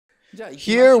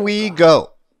Here we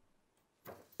go.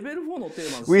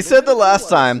 We said the last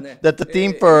time that the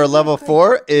theme for Level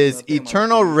 4 is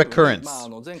eternal recurrence.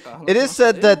 It is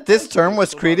said that this term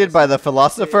was created by the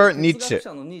philosopher Nietzsche.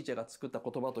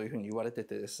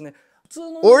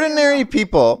 Ordinary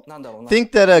people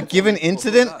think that a given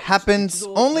incident happens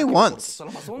only once.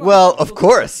 Well, of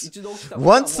course,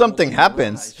 once something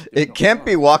happens, it can't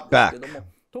be walked back.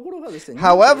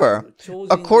 However,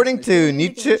 according to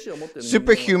Nietzsche,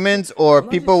 superhumans or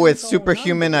people with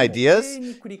superhuman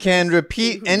ideas can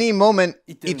repeat any moment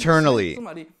eternally.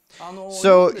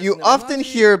 So you often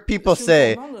hear people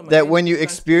say that when you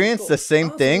experience the same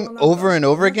thing over and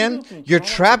over again, you're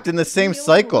trapped in the same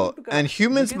cycle, and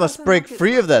humans must break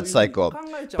free of that cycle.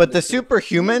 But the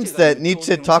superhumans that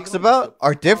Nietzsche talks about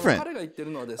are different.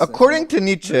 According to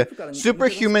Nietzsche,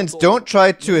 superhumans don't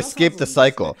try to escape the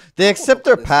cycle. They accept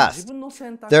their past,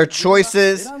 their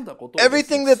choices,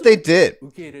 everything that they did,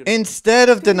 instead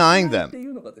of denying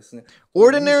them.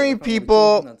 Ordinary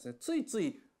people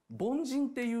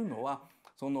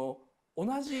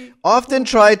often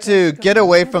try to get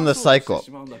away from the cycle,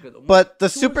 but the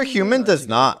superhuman does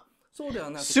not.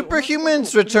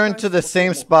 Superhumans return to the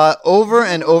same spot over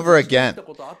and over again,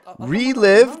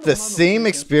 relive the same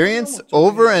experience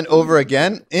over and over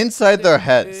again inside their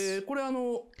heads.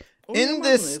 In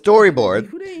this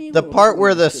storyboard, the part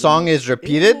where the song is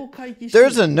repeated,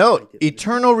 there's a note,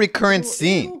 eternal recurrent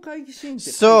scene.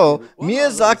 So,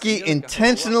 Miyazaki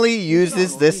intentionally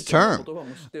uses this term.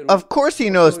 Of course he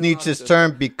knows Nietzsche's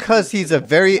term because he's a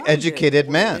very educated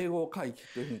man.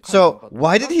 So,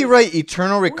 why did he write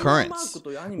eternal recurrence?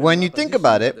 When you think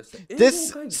about it,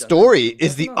 this story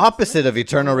is the opposite of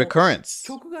eternal recurrence.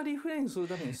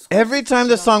 Every time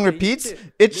the song repeats,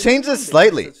 it changes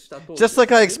slightly, just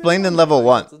like I explained in Level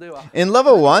 1. In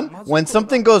Level 1, when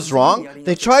something goes wrong,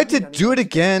 they try to do it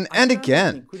again and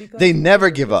again. They never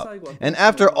give up. And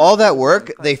after all that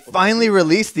work, they finally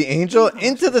release the angel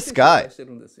into the sky.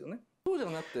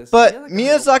 But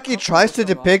Miyazaki tries to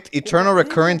depict eternal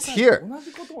recurrence here.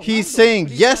 He's saying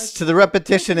yes to the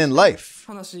repetition in life.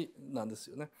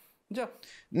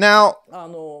 Now,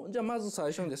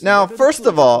 first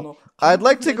of all, I'd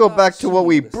like to go back to what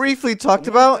we briefly talked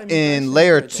about in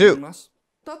Layer 2.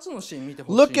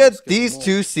 Look at these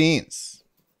two scenes.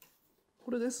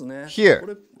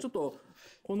 Here.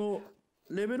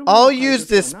 I'll use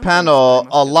this panel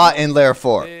a lot in Layer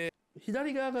 4.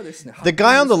 The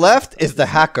guy on the left is the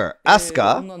hacker,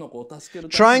 ASKA,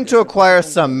 trying to acquire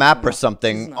some map or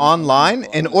something online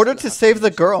in order to save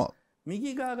the girl.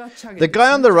 The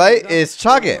guy on the right is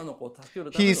CHAGE.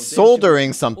 He's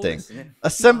soldering something,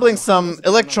 assembling some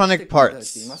electronic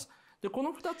parts.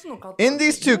 In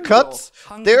these two cuts,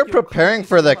 they're preparing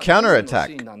for the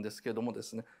counterattack.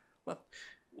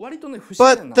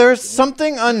 But there's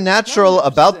something unnatural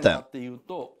about them.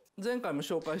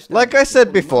 Like I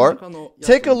said before,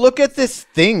 take a look at this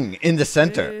thing in the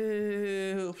center.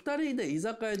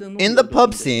 In the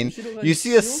pub scene, you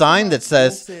see a sign that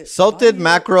says salted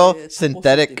mackerel,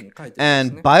 synthetic,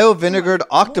 and bio-vinegared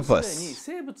octopus.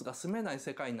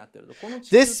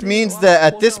 This means that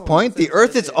at this point, the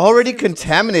Earth is already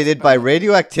contaminated by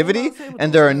radioactivity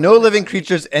and there are no living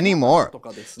creatures anymore.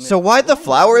 So why the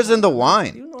flowers and the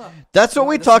wine? That's what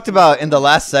we talked about in the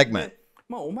last segment.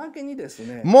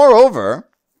 Moreover,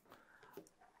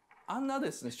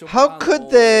 how could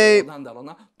they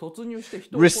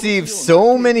receive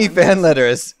so many fan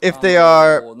letters if they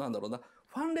are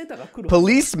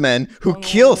policemen who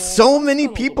kill so many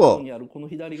people?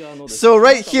 So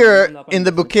right here in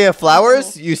the bouquet of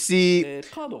flowers, you see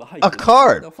a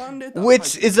card,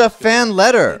 which is a fan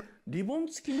letter.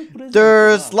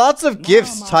 There's lots of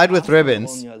gifts tied with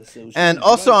ribbons, and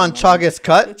also on CHAGE's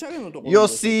cut, you'll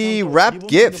see wrapped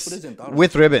gifts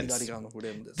with ribbons.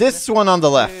 This one on the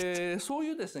left.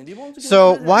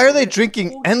 So why are they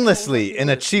drinking endlessly in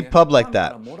a cheap pub like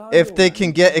that, if they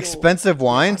can get expensive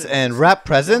wines and wrap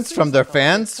presents from their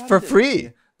fans for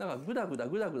free?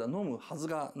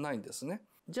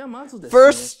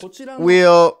 First,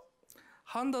 we'll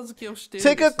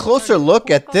take a closer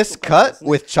look at this cut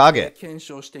with CHAGE.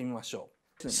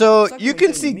 So you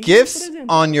can see gifts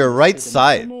on your right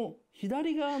side.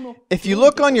 If you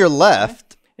look on your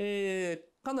left,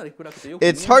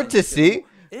 it's hard to see,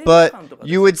 but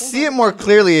you would see it more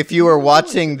clearly if you were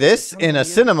watching this in a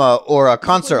cinema or a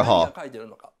concert hall.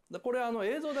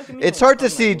 It's hard to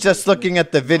see just looking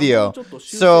at the video,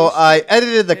 so I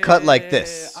edited the cut like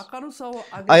this.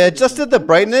 I adjusted the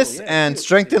brightness and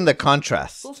strengthened the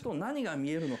contrast.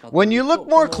 When you look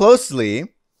more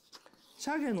closely,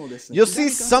 you'll see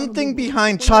something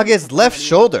behind CHAGE's left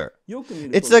shoulder.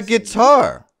 It's a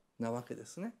guitar.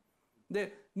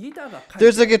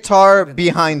 There's a guitar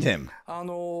behind him.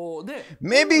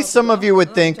 Maybe some of you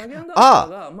would think,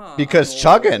 because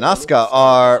CHAGE and ASKA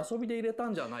are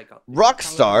rock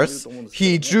stars,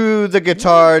 he drew the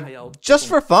guitar just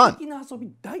for fun.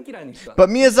 But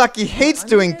Miyazaki hates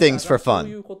doing things for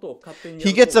fun.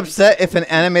 He gets upset if an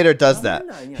animator does that.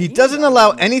 He doesn't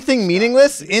allow anything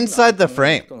meaningless inside the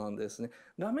frame.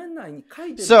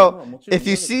 So, if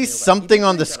you see something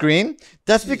on the screen,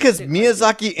 that's because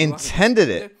Miyazaki intended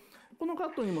it.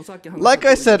 Like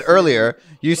I said earlier,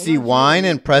 you see wine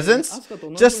and presents,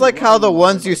 just like how the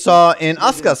ones you saw in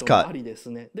Asuka's cut.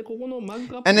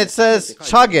 And it says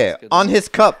CHAGE on his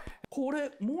cup.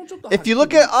 If you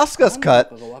look at Asuka's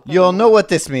cut, you'll know what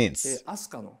this means.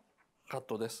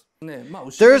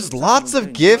 There's lots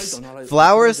of gifts,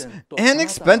 flowers, and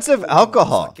expensive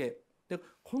alcohol.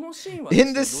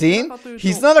 In this scene,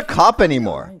 he's not a cop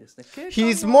anymore.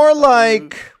 He's more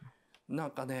like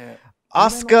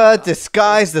ASKA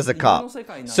disguised as a cop,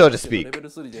 so to speak.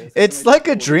 It's like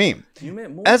a dream.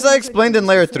 As I explained in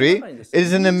Layer 3, it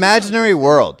is an imaginary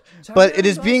world, but it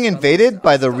is being invaded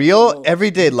by the real,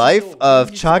 everyday life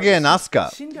of CHAGE and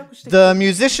ASKA, the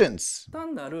musicians.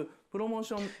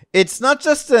 It's not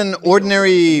just an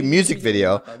ordinary music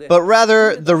video, but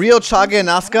rather the real CHAGE and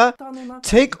ASKA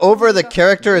take over the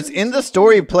characters in the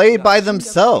story played by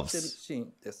themselves.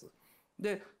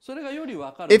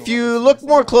 If you look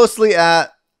more closely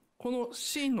at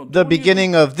the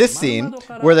beginning of this scene,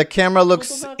 where the camera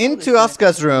looks into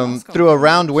Asuka's room through a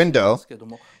round window,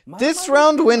 this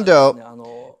round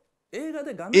window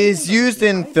is used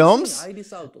in films.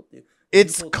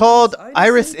 It's called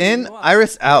iris in,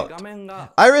 iris out.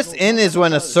 Iris in is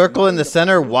when a circle in the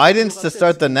center widens to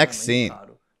start the next scene.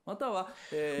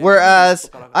 Whereas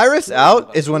iris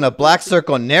out is when a black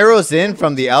circle narrows in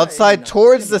from the outside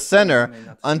towards the center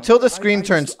until the screen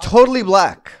turns totally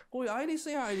black.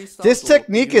 This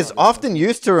technique is often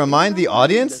used to remind the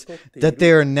audience that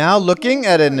they are now looking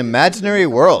at an imaginary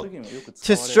world,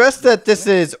 to stress that this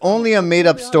is only a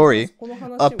made-up story,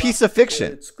 a piece of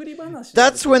fiction.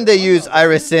 That's when they use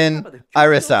iris in,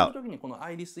 iris out.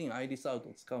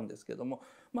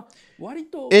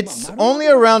 It's only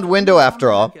a round window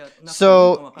after all,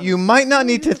 so you might not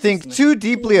need to think too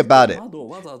deeply about it.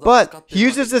 But he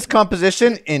uses this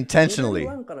composition intentionally.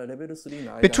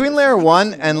 Between Layer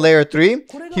 1 and Layer 3,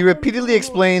 he repeatedly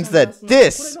explains that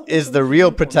this is the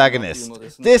real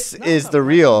protagonist. This is the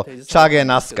real CHAGE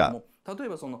and ASKA.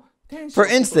 For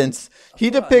instance, he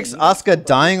depicts ASKA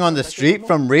dying on the street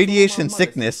from radiation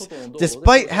sickness,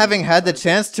 despite having had the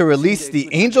chance to release the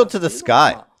angel to the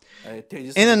sky.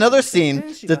 In another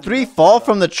scene, the three fall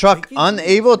from the truck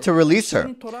unable to release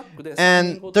her.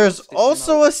 And there's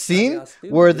also a scene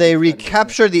where they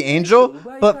recapture the angel,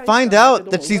 but find out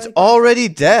that she's already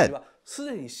dead.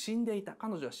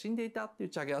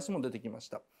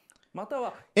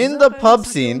 In the pub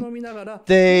scene,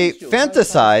 they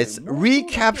fantasize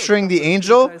recapturing the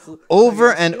angel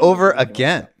over and over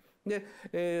again.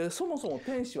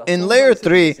 In Layer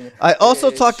 3, I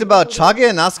also talked about CHAGE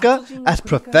and ASKA as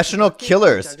professional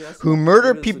killers who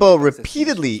murder people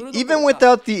repeatedly, even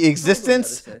without the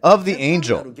existence of the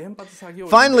angel.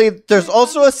 Finally, there's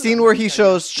also a scene where he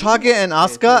shows CHAGE and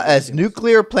ASKA as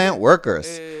nuclear plant workers.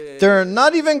 They're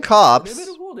not even cops.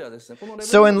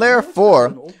 So in Layer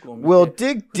 4, we'll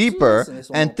dig deeper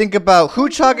and think about who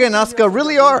CHAGE and ASKA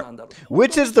really are,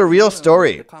 which is the real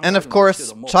story. And of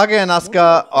course, CHAGE and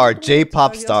ASKA are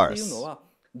J-pop stars.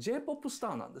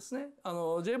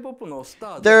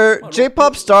 They're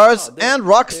J-pop stars and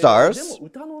rock stars,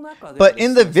 but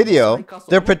in the video,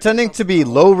 they're pretending to be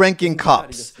low-ranking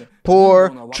cops,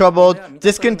 poor, troubled,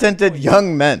 discontented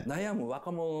young men.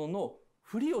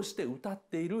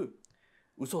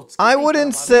 I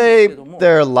wouldn't say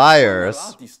they're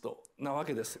liars,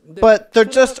 but they're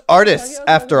just artists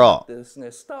after all.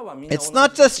 It's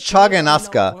not just CHAGE and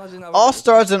ASKA. All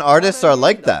stars and artists are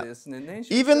like that.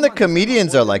 Even the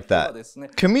comedians are like that.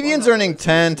 Comedians earning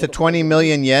 10 to 20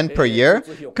 million yen per year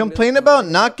complain about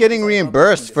not getting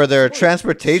reimbursed for their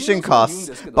transportation costs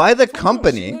by the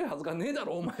company.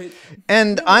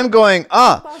 And I'm going,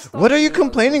 what are you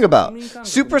complaining about?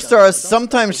 Superstars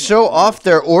sometimes show off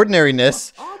their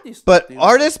ordinariness, but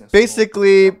artists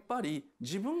basically,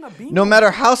 no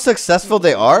matter how successful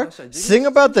they are, sing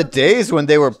about the days when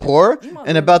they were poor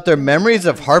and about their memories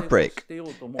of heartbreak.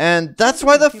 And that's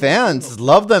why the fans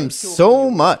love them so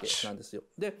much.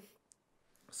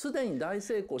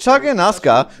 CHAGE and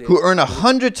ASKA, who earn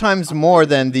 100 times more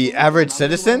than the average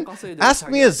citizen, asked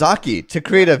Miyazaki to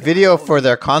create a video for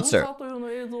their concert.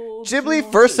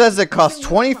 Ghibli first says it costs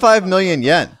 25 million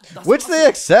yen, which they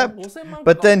accept.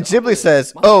 But then Ghibli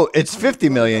says, oh, it's 50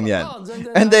 million yen.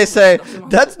 And they say,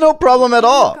 that's no problem at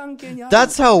all.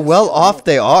 That's how well off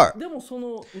they are.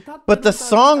 But the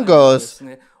song goes,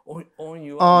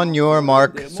 On your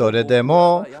mark, それで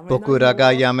も僕ら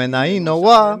がやめないの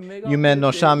は夢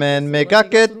の斜面めが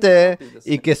けて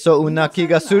いけそうな気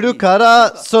がするか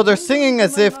ら So they're singing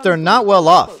as if they're not well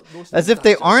off, as if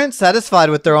they aren't satisfied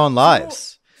with their own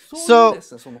lives. So,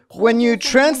 when you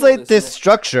translate this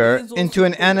structure into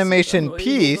an animation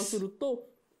piece,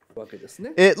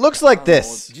 it looks like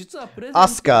this.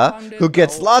 Asuka, who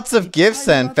gets lots of gifts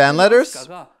and fan letters,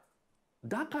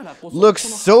 looks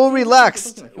so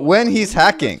relaxed when he's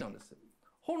hacking.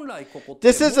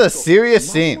 This is a serious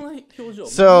scene,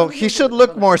 so he should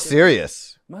look more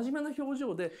serious.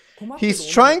 He's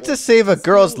trying to save a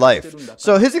girl's life,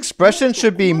 so his expression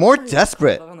should be more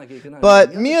desperate.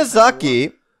 But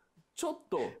Miyazaki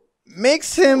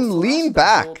makes him lean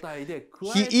back.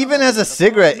 He even has a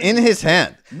cigarette in his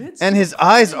hand, and his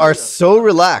eyes are so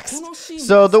relaxed.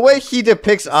 So the way he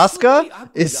depicts Asuka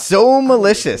is so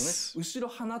malicious.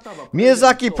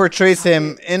 Miyazaki portrays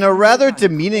him in a rather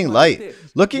demeaning light,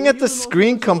 looking at the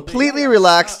screen completely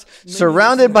relaxed,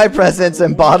 surrounded by presents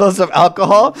and bottles of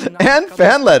alcohol and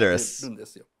fan letters.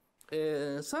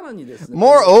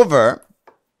 Moreover,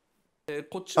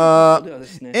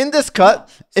 in this cut,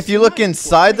 if you look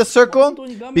inside the circle,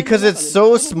 because it's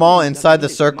so small inside the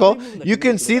circle, you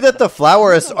can see that the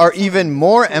flowers are even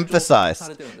more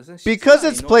emphasized, because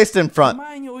it's placed in front.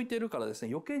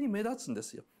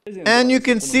 And you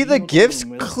can see the gifts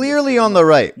clearly on the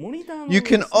right. You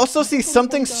can also see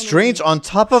something strange on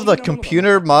top of the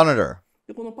computer monitor.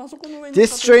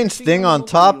 This strange thing on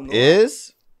top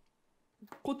is...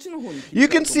 You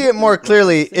can see it more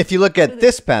clearly if you look at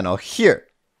this panel here.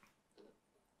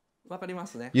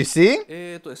 You see?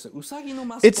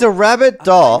 It's a rabbit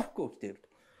doll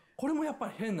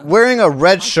wearing a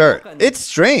red shirt. It's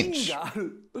strange.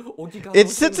 It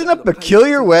sits in a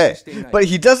peculiar way, but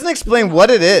he doesn't explain what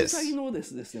it is.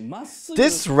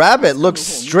 This rabbit looks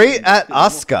straight at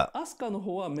Asuka,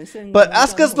 but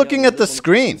Asuka's looking at the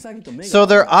screen, so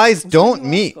their eyes don't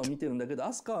meet.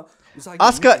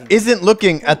 Asuka isn't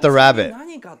looking at the rabbit.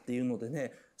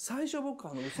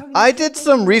 I did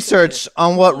some research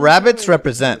on what rabbits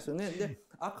represent.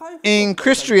 In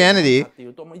Christianity,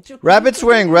 rabbits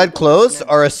wearing red clothes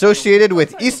are associated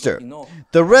with Easter.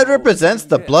 The red represents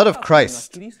the blood of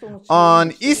Christ.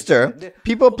 On Easter,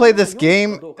 people play this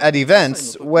game at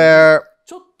events where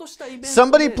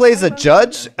somebody plays a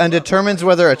judge and determines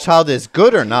whether a child is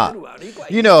good or not.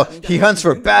 You know, he hunts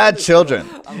for bad children.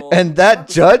 And that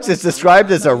judge is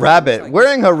described as a rabbit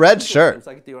wearing a red shirt.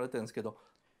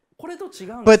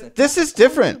 But this is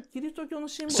different.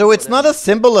 So it's not a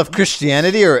symbol of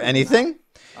Christianity or anything.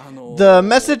 The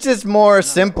message is more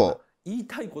simple.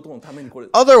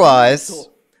 Otherwise,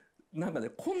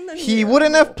 he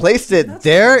wouldn't have placed it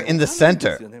there in the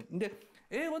center.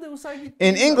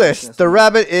 In English, the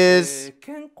rabbit is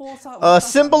a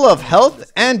symbol of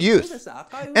health and youth.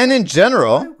 And in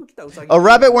general, a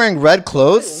rabbit wearing red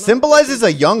clothes symbolizes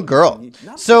a young girl.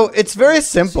 So it's very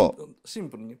simple.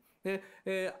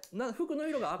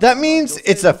 That means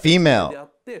it's a female.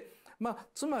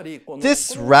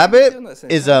 This rabbit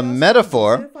is a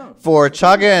metaphor for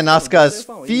CHAGE and ASKA's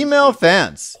female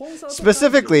fans,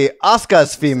 specifically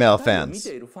Asuka's female fans.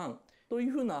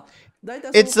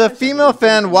 It's a female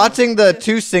fan watching the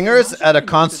two singers at a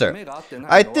concert.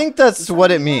 I think that's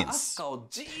what it means.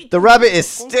 The rabbit is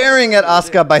staring at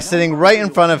Asuka by sitting right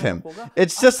in front of him.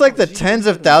 It's just like the tens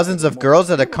of thousands of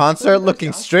girls at a concert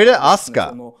looking straight at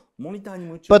Asuka.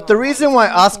 But the reason why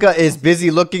Asuka is busy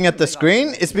looking at the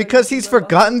screen is because he's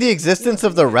forgotten the existence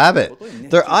of the rabbit.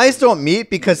 Their eyes don't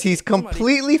meet because he's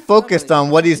completely focused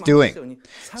on what he's doing.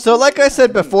 So like I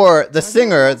said before, the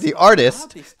singer, the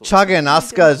artist, CHAGE and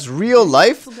ASKA's real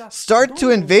life start to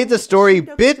invade the story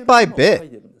bit by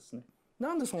bit.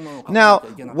 Now,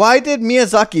 why did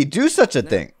Miyazaki do such a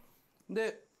thing?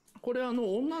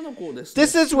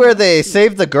 This is where they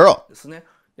save the girl.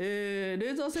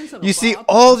 You see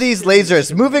all these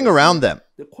lasers moving around them.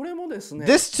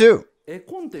 This too.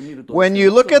 When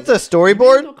you look at the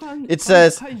storyboard, it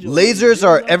says lasers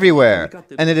are everywhere,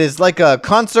 and it is like a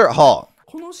concert hall.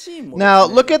 Now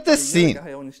look at this scene.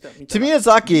 To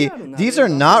Miyazaki, these are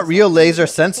not real laser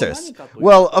sensors.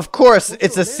 Well, of course,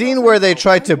 it's a scene where they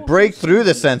try to break through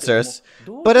the sensors,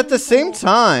 but at the same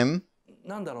time,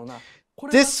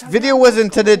 this video was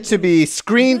intended to be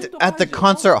screened at the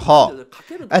concert hall,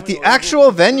 at the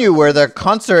actual venue where their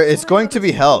concert is going to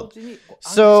be held.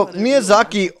 So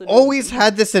Miyazaki always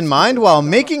had this in mind while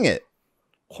making it.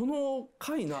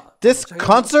 This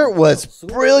concert was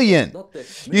brilliant.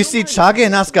 You see CHAGE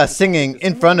and ASKA singing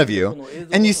in front of you,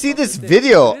 and you see this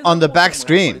video on the back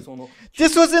screen.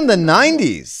 This was in the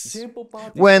 90s,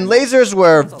 when lasers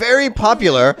were very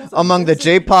popular among the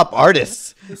J-pop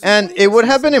artists, and it would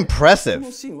have been impressive.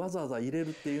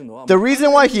 The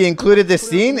reason why he included this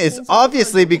scene is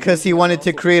obviously because he wanted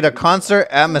to create a concert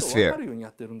atmosphere.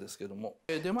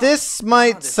 This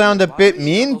might sound a bit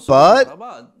mean, but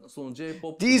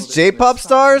these J-pop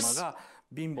stars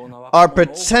are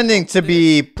pretending to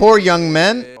be poor young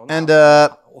men and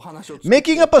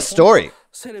making up a story.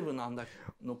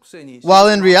 While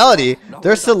in reality,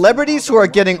 they're celebrities who are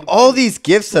getting all these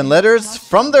gifts and letters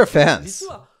from their fans.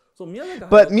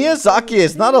 But Miyazaki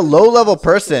is not a low-level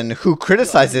person who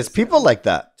criticizes people like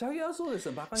that.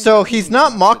 So he's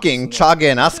not mocking CHAGE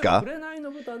and ASKA.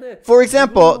 For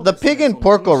example, the pig in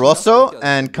Porco Rosso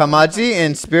and Kamaji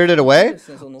in Spirited Away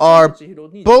are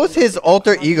both his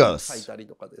alter egos.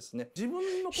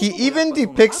 He even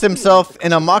depicts himself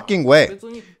in a mocking way.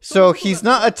 So he's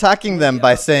not attacking them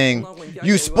by saying,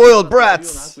 "You spoiled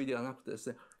brats!"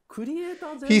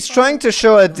 He's trying to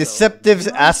show a deceptive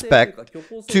aspect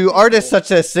to artists such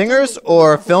as singers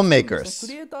or filmmakers.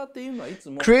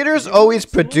 Creators always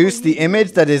produce the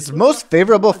image that is most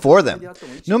favorable for them.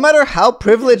 No matter how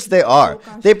privileged they are,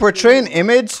 they portray an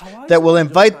image that will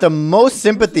invite the most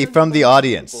sympathy from the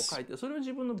audience.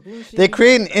 They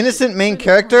create an innocent main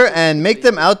character and make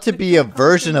them out to be a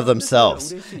version of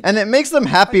themselves, and it makes them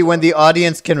happy when the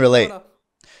audience can relate.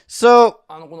 So,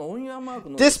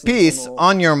 this piece,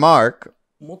 On Your Mark,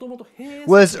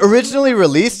 was originally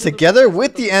released together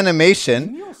with the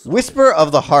animation Whisper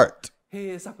of the Heart.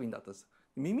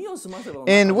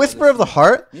 In Whisper of the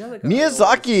Heart,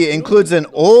 Miyazaki includes an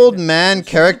old man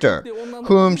character,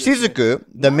 whom Shizuku,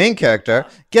 the main character,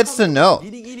 gets to know.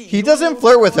 He doesn't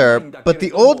flirt with her, but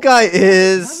the old guy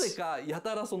is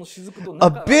a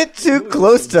bit too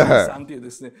close to her.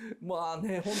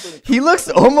 He looks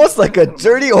almost like a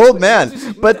dirty old man,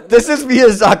 but this is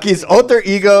Miyazaki's alter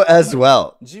ego as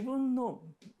well.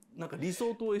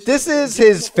 This is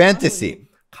his fantasy.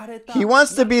 He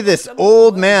wants to be this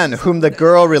old man whom the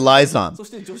girl relies on.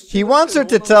 He wants her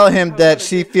to tell him that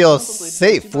she feels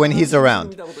safe when he's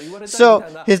around. So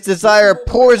his desire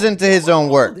pours into his own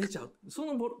work.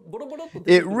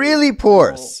 It really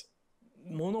pours.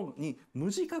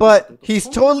 But he's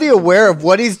totally aware of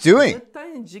what he's doing.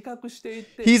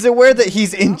 He's aware that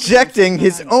he's injecting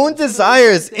his own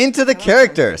desires into the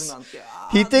characters.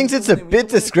 He thinks it's a bit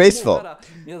disgraceful.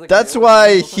 That's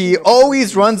why he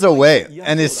always runs away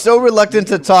and is so reluctant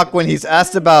to talk when he's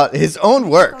asked about his own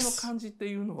works.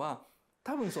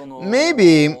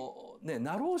 Maybe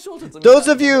those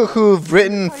of you who've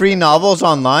written free novels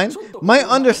online might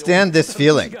understand this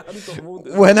feeling.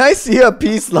 When I see a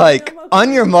piece like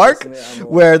On Your Mark,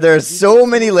 where there's so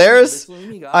many layers,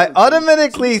 I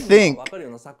automatically think,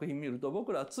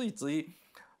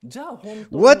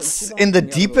 what's in the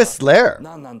deepest layer?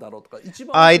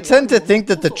 I tend to think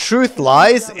that the truth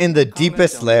lies in the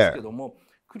deepest layer.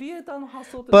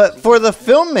 But for the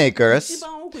filmmakers,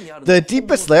 the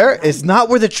deepest layer is not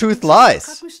where the truth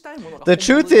lies. The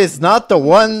truth is not the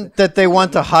one that they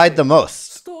want to hide the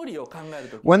most.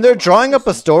 When they're drawing up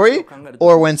a story,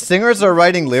 or when singers are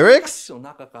writing lyrics,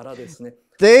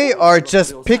 they are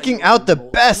just picking out the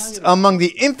best among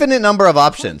the infinite number of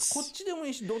options.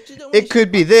 It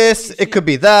could be this, it could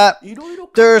be that.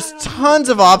 There's tons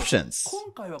of options.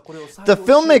 The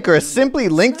filmmakers simply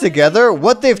link together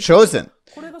what they've chosen.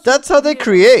 That's how they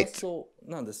create.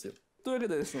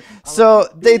 So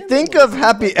they think of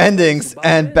happy endings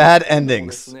and bad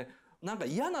endings.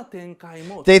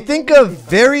 They think of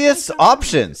various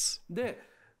options.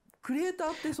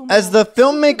 As the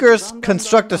filmmakers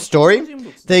construct a story,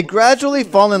 they gradually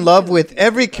fall in love with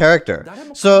every character.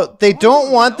 So they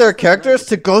don't want their characters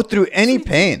to go through any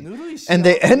pain. And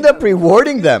they end up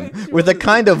rewarding them with a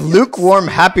kind of lukewarm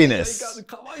happiness.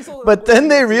 But then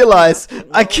they realize,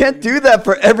 I can't do that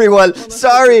for everyone.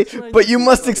 Sorry, but you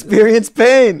must experience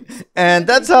pain. And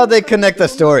that's how they connect the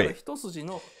story.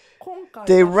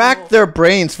 They rack their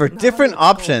brains for different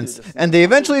options, and they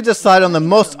eventually decide on the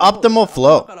most optimal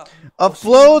flow. A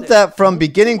flow that from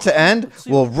beginning to end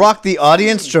will rock the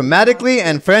audience dramatically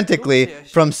and frantically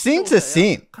from scene to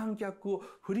scene.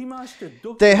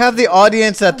 They have the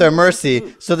audience at their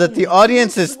mercy so that the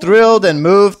audience is thrilled and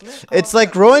moved. It's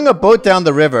like rowing a boat down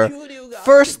the river.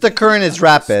 First, the current is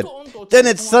rapid. Then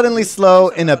it's suddenly slow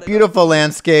in a beautiful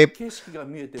landscape.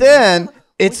 Then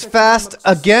it's fast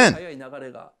again.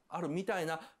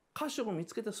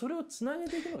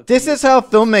 This is how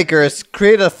filmmakers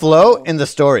create a flow in the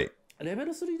story.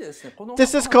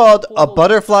 This is called a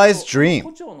butterfly's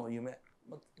dream.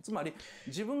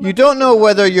 You don't know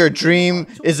whether your dream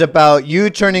is about you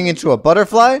turning into a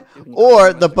butterfly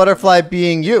or the butterfly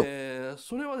being you.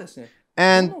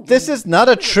 And this is not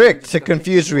a trick to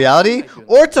confuse reality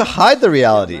or to hide the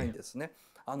reality.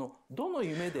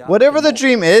 Whatever the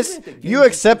dream is, you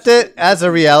accept it as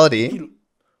a reality.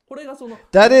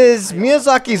 That is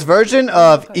Miyazaki's version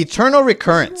of eternal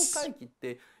recurrence.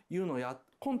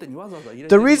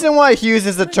 The reason why he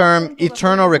uses the term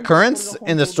eternal recurrence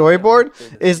in the storyboard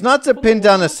is not to pin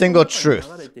down a single truth.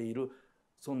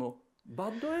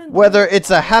 Whether it's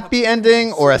a happy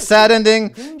ending or a sad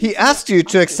ending, he asks you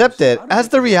to accept it as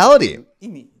the reality.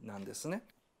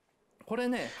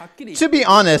 To be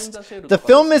honest, the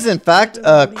film is in fact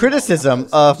a criticism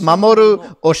of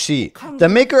Mamoru Oshii, the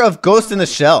maker of Ghost in the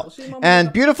Shell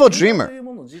and Beautiful Dreamer.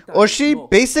 Oshii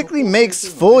basically makes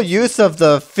full use of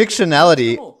the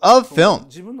fictionality of film.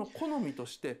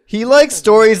 He likes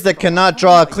stories that cannot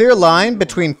draw a clear line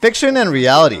between fiction and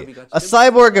reality. A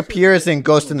cyborg appears in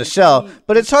Ghost in the Shell,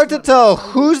 but it's hard to tell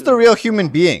who's the real human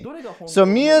being. So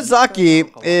Miyazaki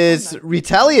is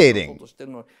retaliating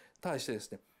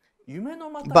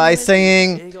by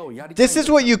saying, "This is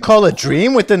what you call a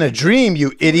dream within a dream,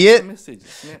 you idiot."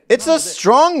 It's a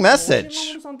strong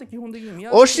message.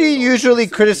 Oshii usually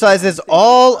criticizes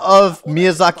all of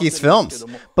Miyazaki's films,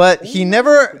 but he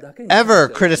never ever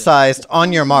criticized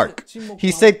On Your Mark.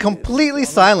 He stayed completely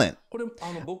silent.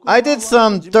 I did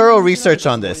some thorough research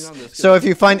on this, so if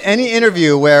you find any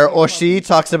interview where Oshii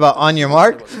talks about On Your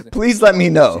Mark, please let me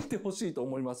know.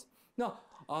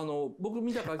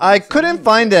 I couldn't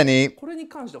find any,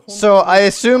 so I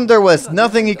assumed there was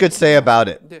nothing he could say about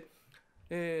it.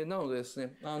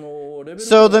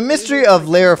 So the mystery of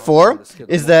Layer 4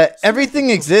 is that everything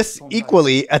exists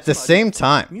equally at the same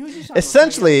time.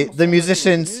 Essentially, the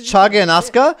musicians CHAGE and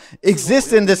ASKA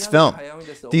exist in this film.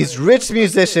 These rich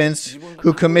musicians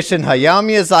who commissioned Hayao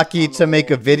Miyazaki to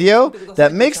make a video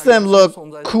that makes them look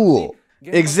cool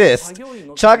exist.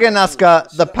 CHAGE and ASKA,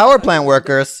 the power plant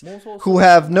workers who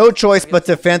have no choice but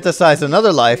to fantasize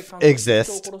another life,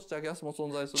 exist.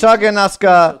 CHAGE and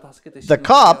ASKA, the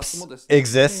cops,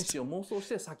 exist.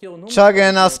 CHAGE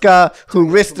and ASKA, who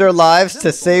risk their lives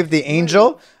to save the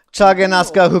angel. CHAGE and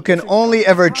ASKA, who can only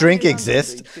ever drink,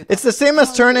 exist. It's the same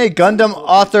as Turn A Gundam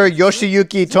author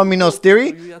Yoshiyuki Tomino's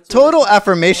theory. Total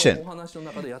affirmation.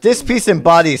 This piece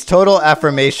embodies total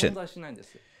affirmation.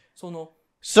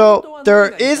 So there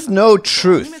is no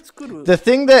truth. The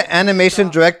thing that animation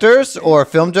directors or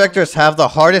film directors have the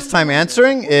hardest time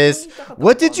answering is,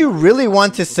 what did you really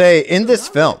want to say in this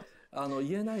film?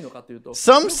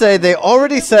 Some say they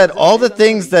already said all the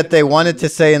things that they wanted to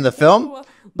say in the film,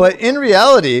 but in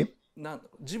reality,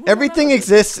 everything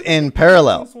exists in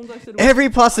parallel. Every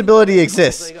possibility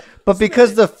exists. But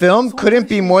because the film couldn't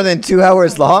be more than 2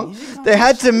 hours long, they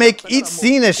had to make each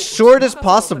scene as short as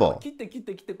possible.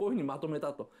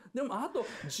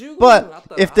 But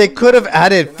if they could have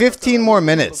added 15 more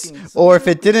minutes, or if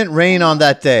it didn't rain on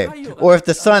that day, or if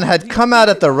the sun had come out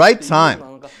at the right time,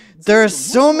 there are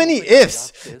so many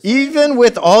ifs. Even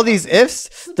with all these ifs,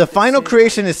 the final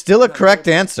creation is still a correct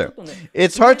answer.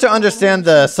 It's hard to understand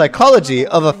the psychology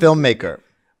of a filmmaker.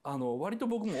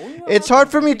 It's hard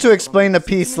for me to explain a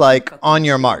piece like On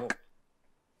Your Mark.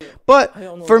 But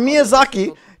for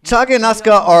Miyazaki, CHAGE and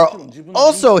ASKA are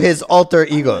also his alter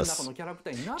egos.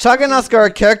 CHAGE and ASKA are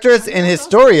characters in his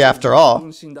story after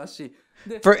all.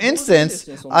 For instance,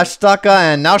 Ashitaka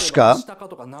and Nausicaa,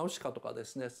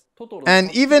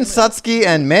 and even Satsuki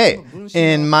and Mei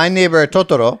in My Neighbor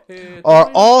Totoro, are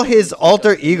all his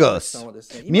alter egos.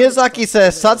 Miyazaki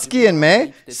says Satsuki and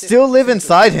Mei still live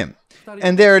inside him,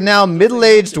 and they are now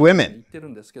middle-aged women.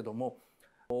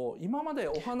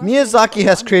 Miyazaki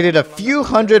has created a few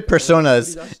hundred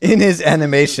personas in his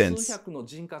animations.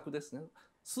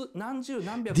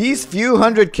 These few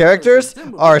hundred characters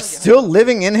are still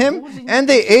living in him, and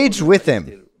they age with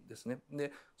him.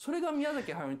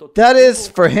 That is,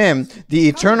 for him, the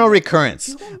eternal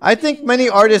recurrence. I think many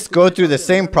artists go through the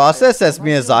same process as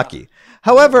Miyazaki.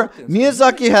 However,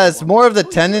 Miyazaki has more of the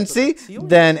tendency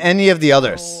than any of the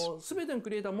others.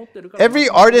 Every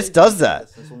artist does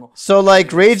that. So like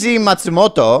Reiji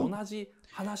Matsumoto,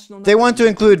 they want to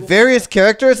include various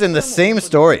characters in the same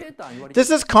story. This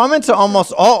is common to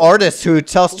almost all artists who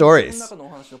tell stories.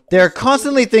 They are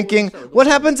constantly thinking, what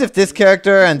happens if this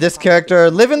character and this character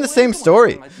live in the same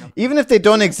story? Even if they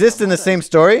don't exist in the same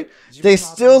story, they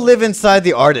still live inside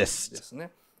the artist.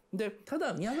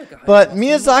 But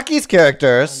Miyazaki's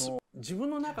characters,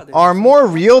 are more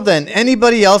real than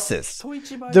anybody else's.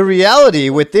 The reality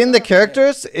within the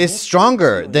characters is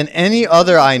stronger than any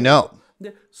other I know.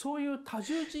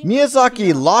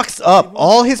 Miyazaki locks up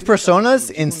all his personas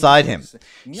inside him.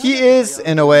 He is,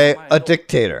 in a way, a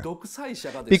dictator.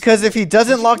 Because if he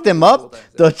doesn't lock them up,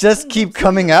 they'll just keep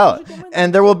coming out,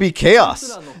 and there will be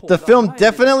chaos. The film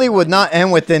definitely would not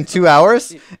end within 2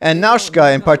 hours, and Nausicaa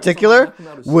in particular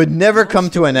would never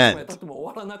come to an end.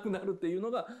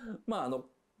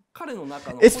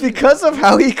 It's because of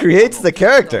how he creates the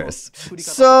characters.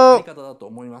 So,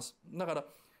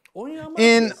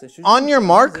 in On Your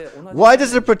Mark, why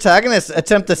does the protagonist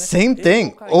attempt the same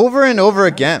thing over and over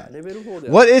again?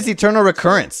 What is eternal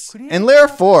recurrence? In Layer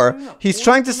 4, he's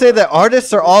trying to say that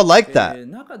artists are all like that.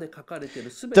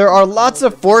 There are lots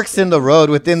of forks in the road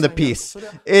within the piece.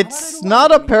 It's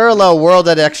not a parallel world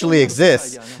that actually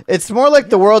exists. It's more like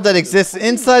the world that exists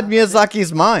inside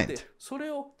Miyazaki's mind.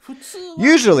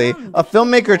 Usually, a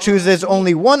filmmaker chooses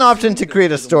only one option to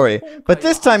create a story, but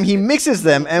this time he mixes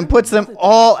them and puts them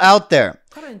all out there.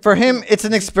 For him, it's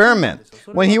an experiment.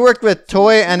 When he worked with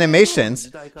Toei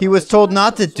Animations, he was told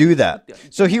not to do that.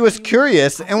 So he was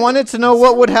curious and wanted to know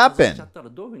what would happen.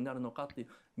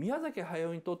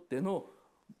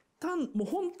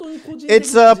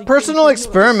 It's a personal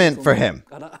experiment for him.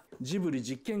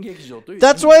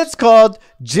 That's why it's called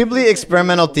Ghibli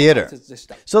Experimental Theater.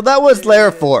 So that was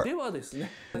Layer 4.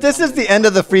 This is the end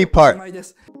of the free part.